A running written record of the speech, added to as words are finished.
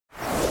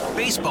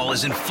Baseball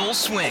is in full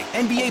swing.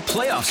 NBA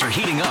playoffs are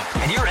heating up,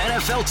 and your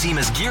NFL team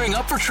is gearing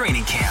up for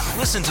training camp.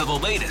 Listen to the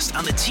latest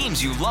on the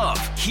teams you love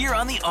here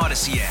on the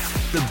Odyssey app.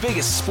 The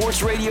biggest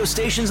sports radio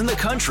stations in the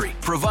country,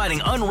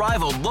 providing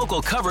unrivaled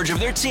local coverage of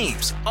their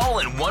teams, all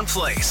in one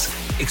place.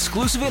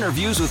 Exclusive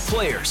interviews with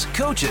players,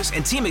 coaches,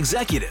 and team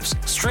executives,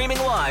 streaming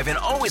live and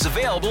always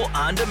available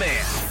on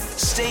demand.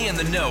 Stay in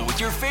the know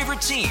with your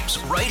favorite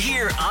teams right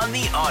here on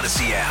the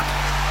Odyssey app.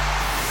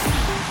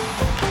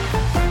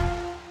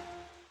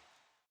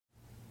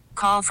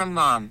 Call from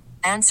mom.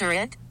 Answer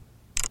it.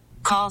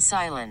 Call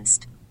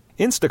silenced.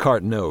 Instacart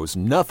knows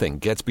nothing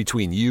gets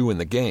between you and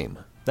the game.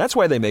 That's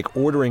why they make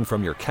ordering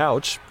from your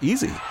couch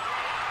easy.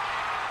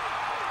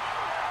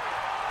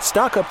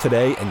 Stock up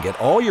today and get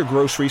all your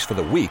groceries for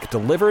the week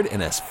delivered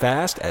in as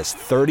fast as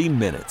 30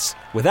 minutes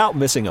without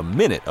missing a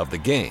minute of the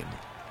game.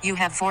 You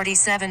have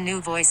 47 new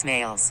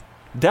voicemails.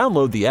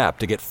 Download the app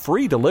to get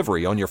free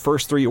delivery on your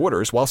first 3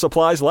 orders while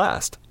supplies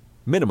last.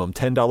 Minimum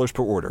 $10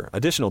 per order.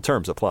 Additional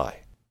terms apply.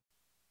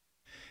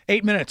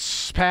 8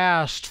 minutes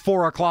past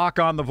 4 o'clock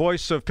on the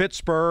Voice of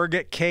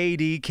Pittsburgh,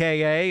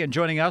 KDKA. And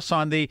joining us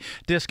on the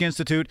Disc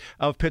Institute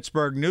of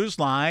Pittsburgh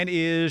Newsline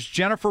is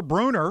Jennifer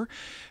Brunner.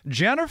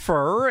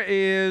 Jennifer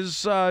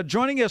is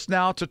joining us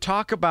now to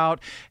talk about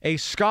a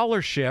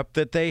scholarship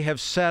that they have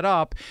set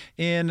up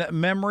in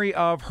memory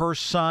of her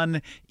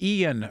son,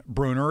 Ian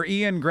Brunner.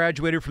 Ian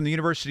graduated from the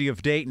University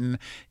of Dayton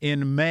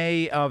in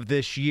May of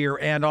this year,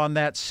 and on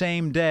that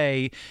same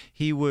day,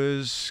 he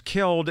was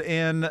killed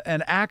in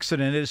an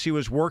accident as he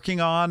was working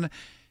on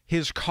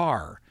his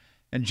car.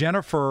 And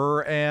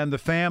Jennifer and the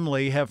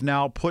family have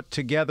now put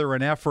together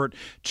an effort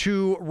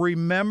to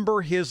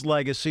remember his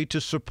legacy,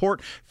 to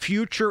support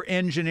future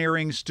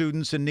engineering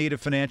students in need of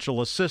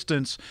financial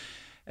assistance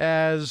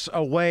as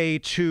a way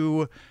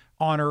to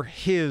honor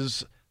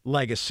his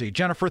legacy.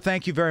 Jennifer,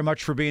 thank you very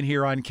much for being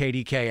here on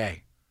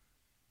KDKA.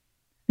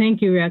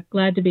 Thank you, Rick.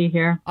 Glad to be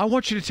here. I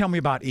want you to tell me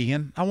about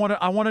Ian. I want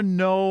to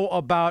know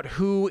about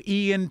who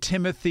Ian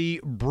Timothy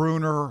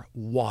Brunner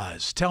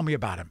was. Tell me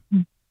about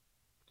him.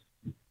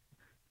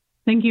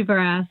 Thank you for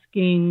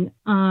asking.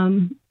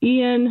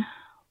 Ian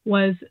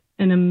was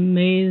an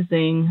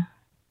amazing,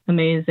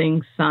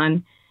 amazing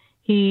son.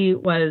 He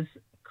was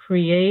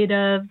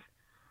creative.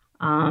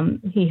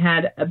 He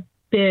had a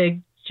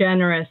big,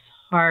 generous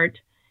heart.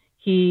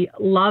 He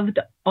loved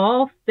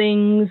all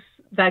things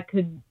that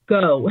could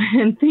go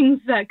and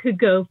things that could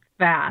go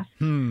fast,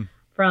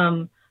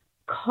 from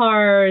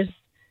cars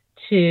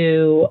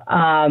to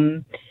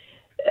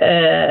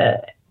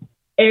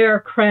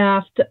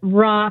aircraft,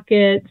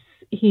 rockets.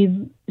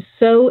 He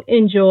so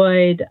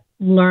enjoyed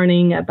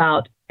learning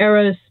about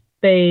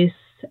aerospace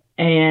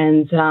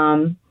and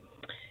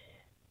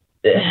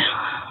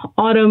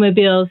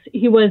automobiles.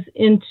 He was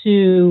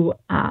into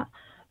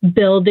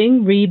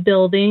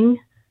rebuilding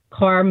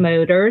car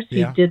motors.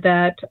 Yeah. He did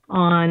that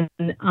on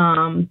 2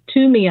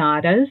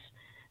 Miatas,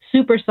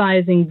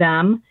 supersizing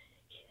them,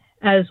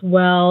 as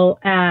well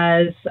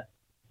as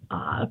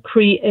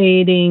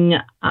creating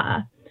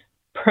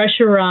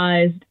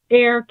pressurized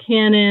air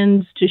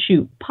cannons to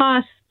shoot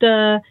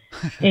pasta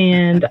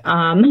and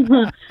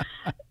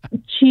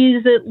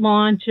Cheez-It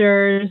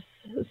launchers.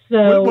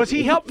 So was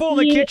he helpful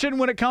in the kitchen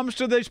when it comes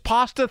to these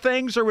pasta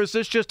things, or was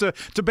this just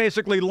to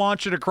basically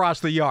launch it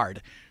across the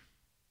yard?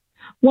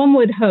 One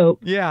would hope.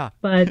 Yeah.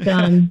 But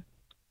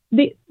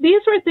these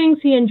were things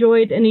he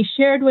enjoyed, and he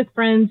shared with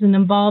friends and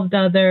involved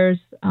others.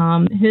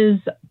 His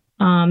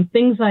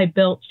Things I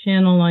Built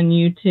channel on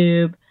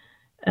YouTube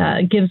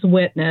gives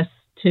witness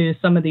to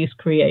some of these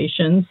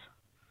creations.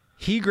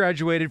 He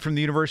graduated from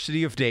the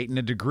University of Dayton,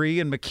 a degree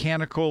in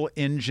mechanical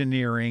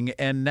engineering,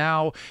 and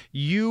now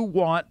you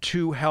want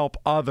to help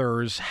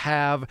others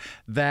have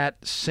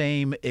that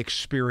same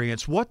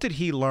experience. What did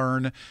he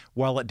learn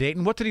while at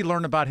Dayton? What did he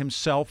learn about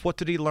himself? What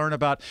did he learn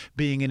about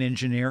being an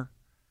engineer?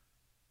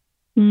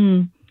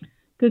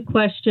 Good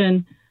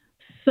question.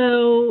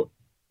 So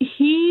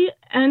he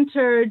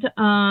entered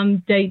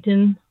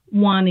Dayton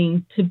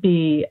wanting to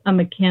be a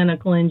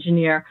mechanical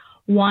engineer,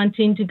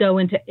 wanting to go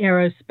into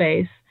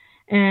aerospace.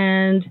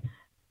 And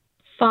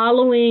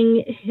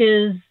following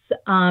his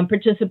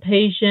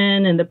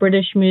participation in the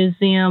British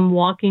Museum,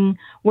 working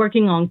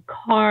on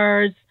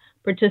cars,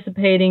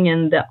 participating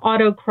in the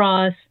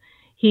autocross,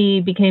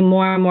 he became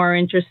more and more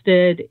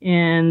interested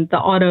in the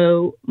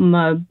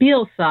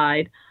automobile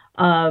side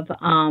of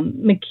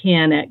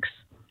mechanics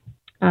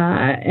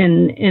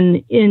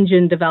and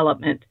engine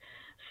development.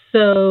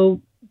 So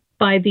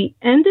by the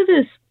end of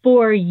his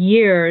 4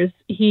 years,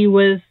 he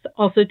was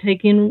also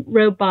taking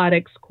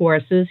robotics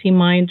courses. He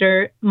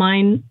minored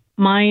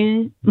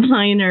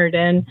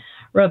in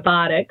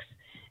robotics.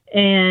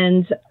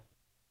 And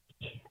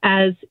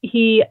as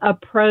he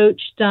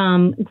approached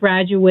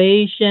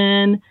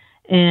graduation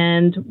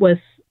and was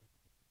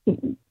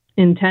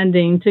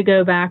intending to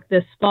go back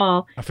this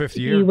fall, a 5th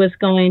year, he was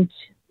going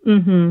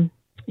to,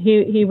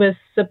 he was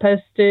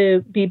supposed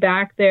to be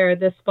back there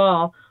this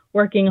fall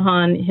working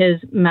on his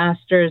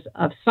Master's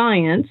of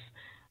Science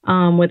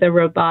with a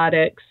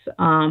robotics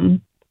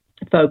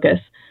focus.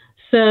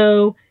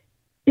 So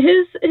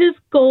his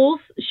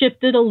goals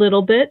shifted a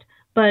little bit,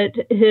 but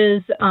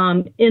his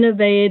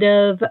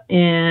innovative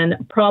and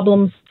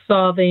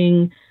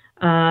problem-solving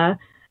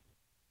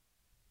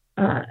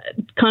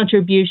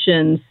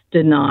contributions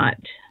did not.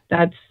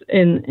 That's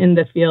in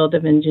the field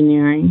of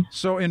engineering.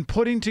 So in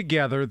putting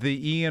together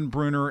the Ian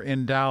Brunner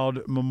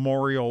Endowed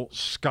Memorial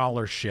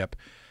Scholarship,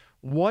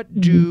 what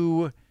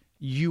do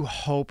you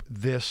hope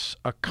this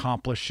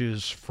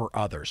accomplishes for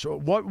others?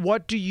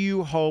 What do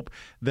you hope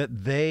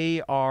that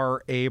they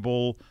are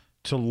able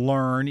to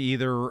learn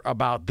either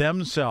about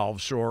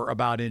themselves or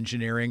about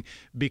engineering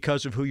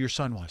because of who your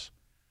son was?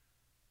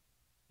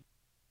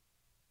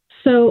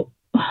 So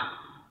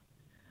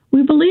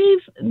we believe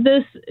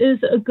this is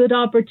a good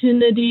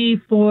opportunity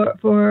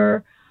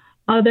for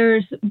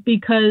others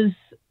because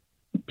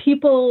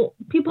people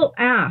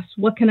ask,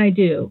 what can I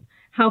do?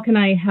 How can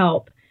I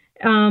help?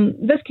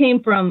 This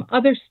came from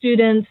other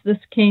students. This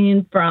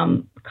came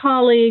from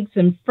colleagues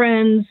and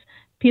friends,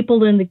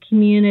 people in the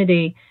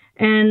community.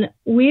 And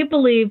we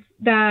believe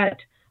that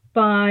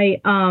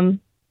by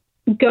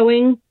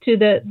going to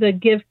the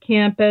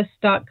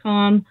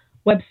givecampus.com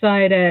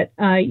website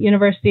at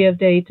University of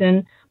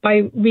Dayton,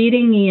 by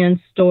reading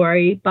Ian's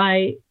story,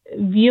 by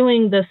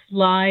viewing the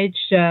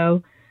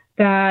slideshow,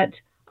 that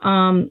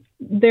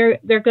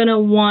they're going to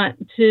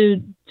want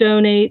to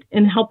donate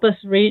and help us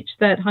reach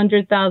that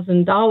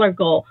 $100,000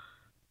 goal,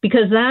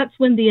 because that's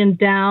when the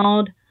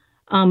endowed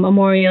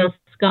Memorial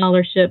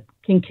Scholarship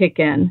can kick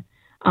in.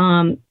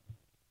 A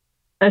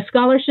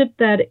scholarship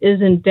that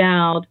is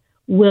endowed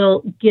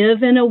will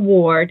give an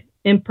award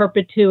in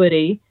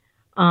perpetuity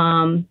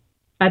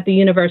at the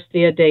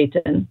University of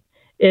Dayton.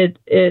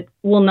 It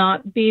will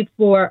not be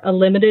for a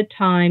limited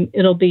time.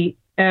 It'll be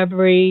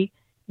every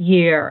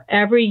year.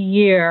 Every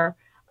year,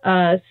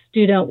 a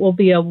student will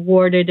be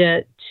awarded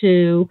it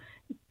to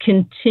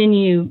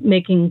continue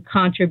making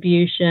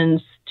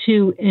contributions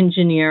to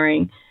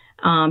engineering,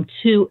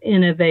 to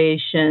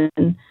innovation,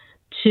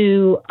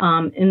 to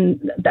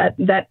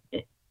that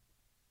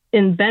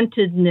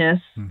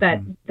inventiveness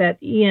that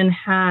Ian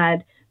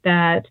had,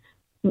 that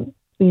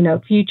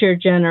future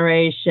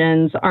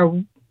generations,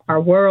 our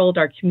world,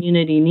 our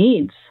community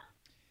needs.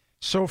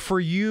 So for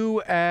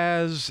you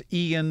as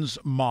Ian's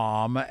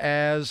mom,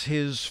 as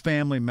his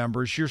family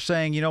members, you're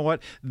saying, you know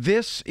what,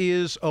 this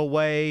is a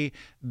way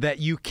that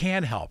you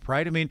can help,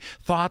 right? I mean,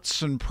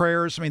 thoughts and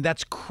prayers,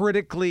 that's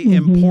critically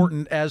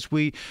important as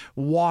we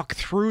walk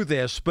through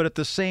this. But at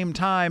the same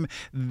time,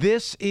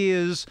 this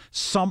is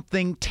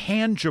something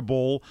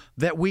tangible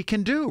that we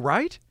can do,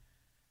 right?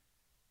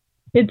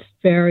 It's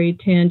very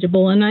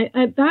tangible. And I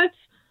that's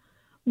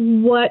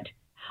what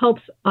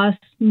helps us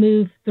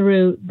move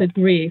through the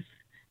grief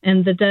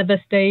and the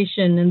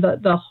devastation and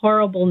the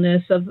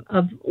horribleness of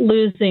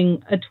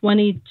losing a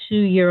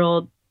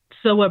 22-year-old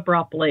so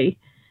abruptly.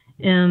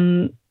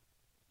 It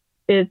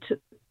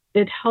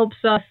helps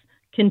us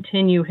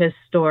continue his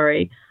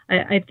story.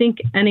 I think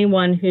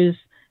anyone who's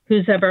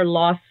ever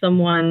lost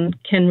someone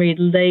can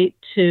relate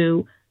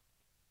to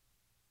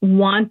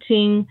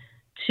wanting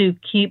to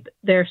keep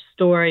their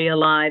story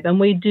alive. And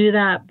we do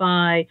that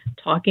by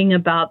talking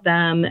about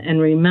them and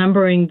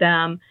remembering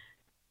them.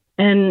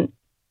 And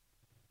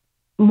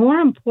more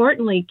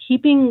importantly,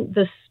 keeping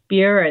the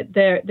spirit,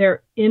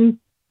 their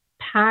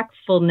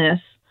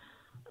impactfulness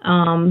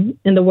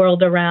in the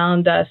world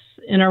around us,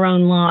 in our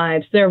own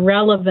lives, their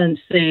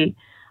relevancy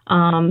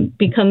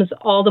becomes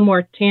all the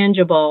more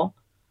tangible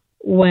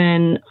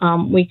when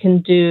we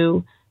can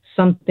do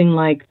something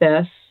like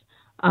this.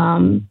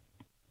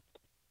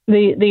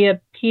 The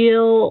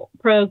appeal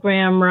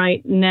program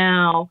right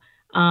now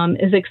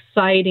is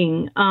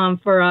exciting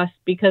for us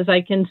because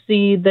I can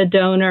see the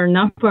donor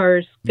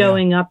numbers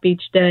going up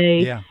each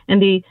day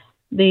and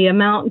the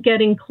amount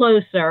getting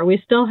closer. We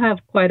still have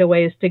quite a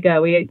ways to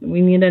go. We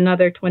need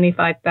another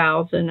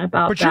 25,000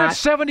 about but that. But you're at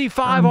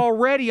 75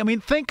 already.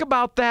 Think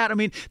about that.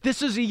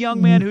 This is a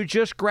young man who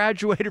just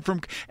graduated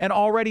from, and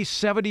already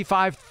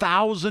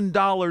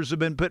 $75,000 have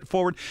been put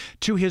forward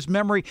to his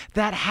memory.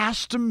 That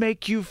has to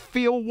make you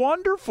feel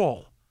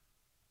wonderful.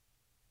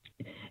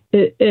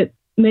 It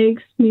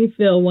makes me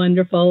feel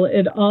wonderful.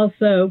 It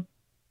also,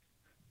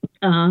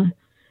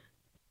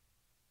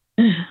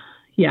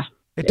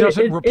 It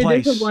doesn't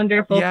replace. It is a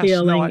wonderful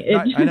feeling.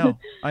 No,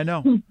 I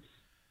know.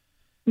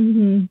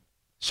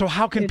 So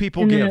how can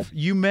people give?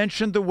 You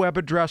mentioned the web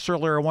address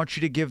earlier. I want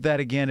you to give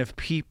that again if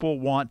people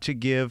want to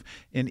give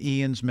in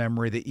Ian's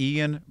memory, the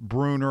Ian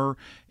Brunner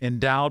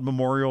Endowed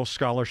Memorial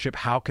Scholarship.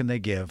 How can they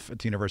give at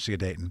the University of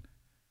Dayton?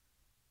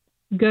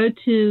 Go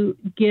to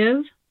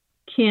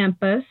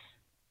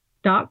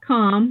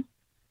givecampus.com,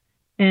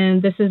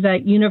 and this is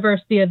at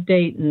University of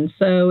Dayton.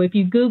 So if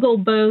you Google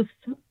both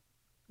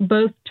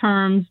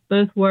terms,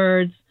 both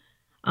words,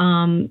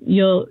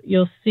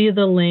 you'll see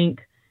the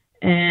link.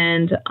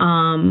 And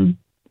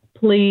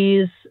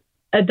please,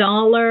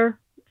 $1,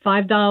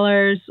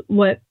 $5,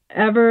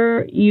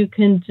 whatever you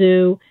can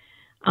do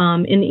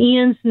in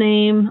Ian's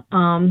name,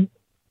 in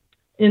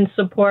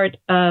support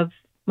of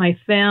my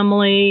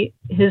family,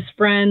 his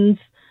friends,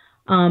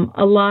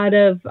 A lot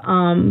of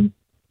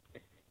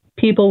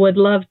people would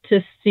love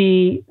to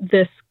see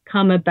this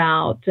come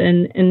about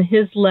and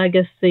his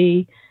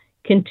legacy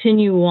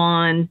continue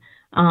on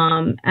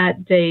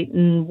at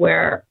Dayton,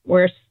 where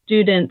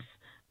students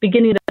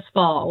beginning this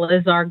fall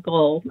is our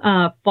goal.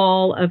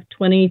 Fall of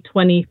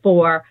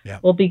 2024,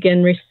 will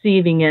begin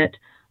receiving it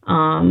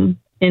in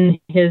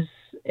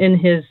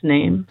his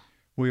name.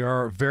 We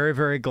are very,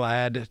 very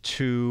glad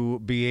to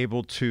be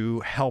able to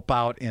help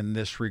out in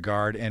this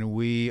regard, and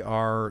we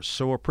are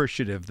so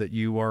appreciative that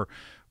you are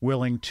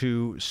willing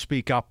to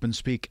speak up and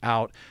speak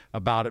out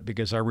about it,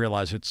 because I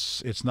realize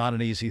it's not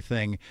an easy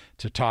thing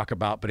to talk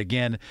about. But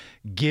again,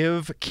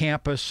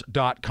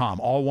 givecampus.com,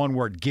 all one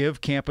word,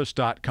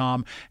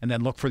 givecampus.com, and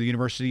then look for the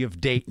University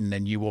of Dayton,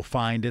 and you will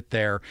find it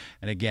there.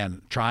 And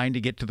again, trying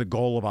to get to the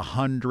goal of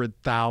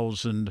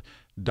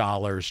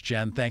 $100,000.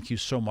 Jen, thank you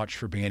so much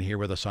for being here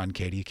with us on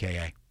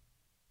KDKA.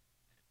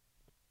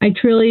 I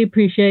truly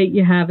appreciate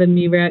you having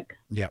me, Rick.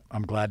 Yeah,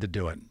 I'm glad to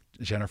do it.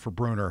 Jennifer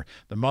Brunner,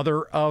 the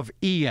mother of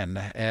Ian,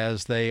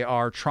 as they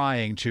are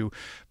trying to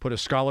put a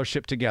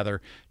scholarship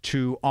together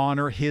to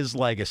honor his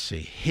legacy,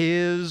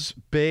 his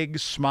big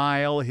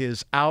smile,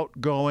 his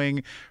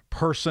outgoing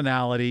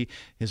personality,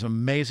 his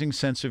amazing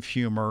sense of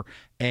humor,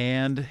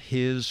 and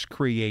his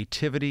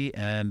creativity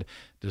and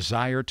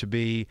desire to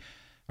be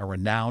a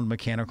renowned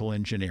mechanical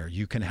engineer.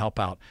 You can help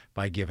out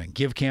by giving.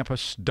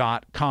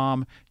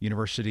 GiveCampus.com,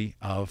 University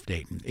of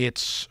Dayton.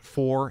 It's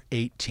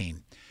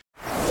 4:18.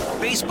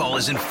 Baseball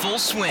is in full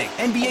swing.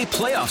 NBA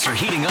playoffs are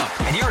heating up,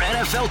 and your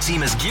NFL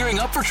team is gearing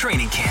up for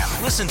training camp.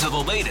 Listen to the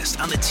latest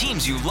on the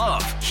teams you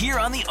love here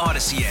on the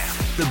Odyssey app.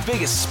 The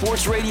biggest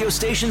sports radio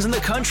stations in the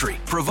country,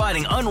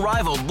 providing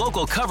unrivaled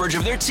local coverage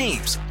of their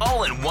teams,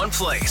 all in one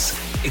place.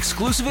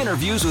 Exclusive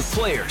interviews with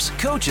players,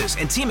 coaches,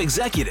 and team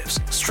executives,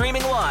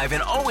 streaming live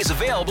and always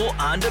available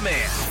on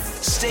demand.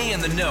 Stay in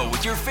the know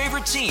with your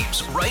favorite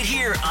teams right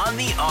here on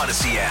the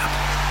Odyssey app.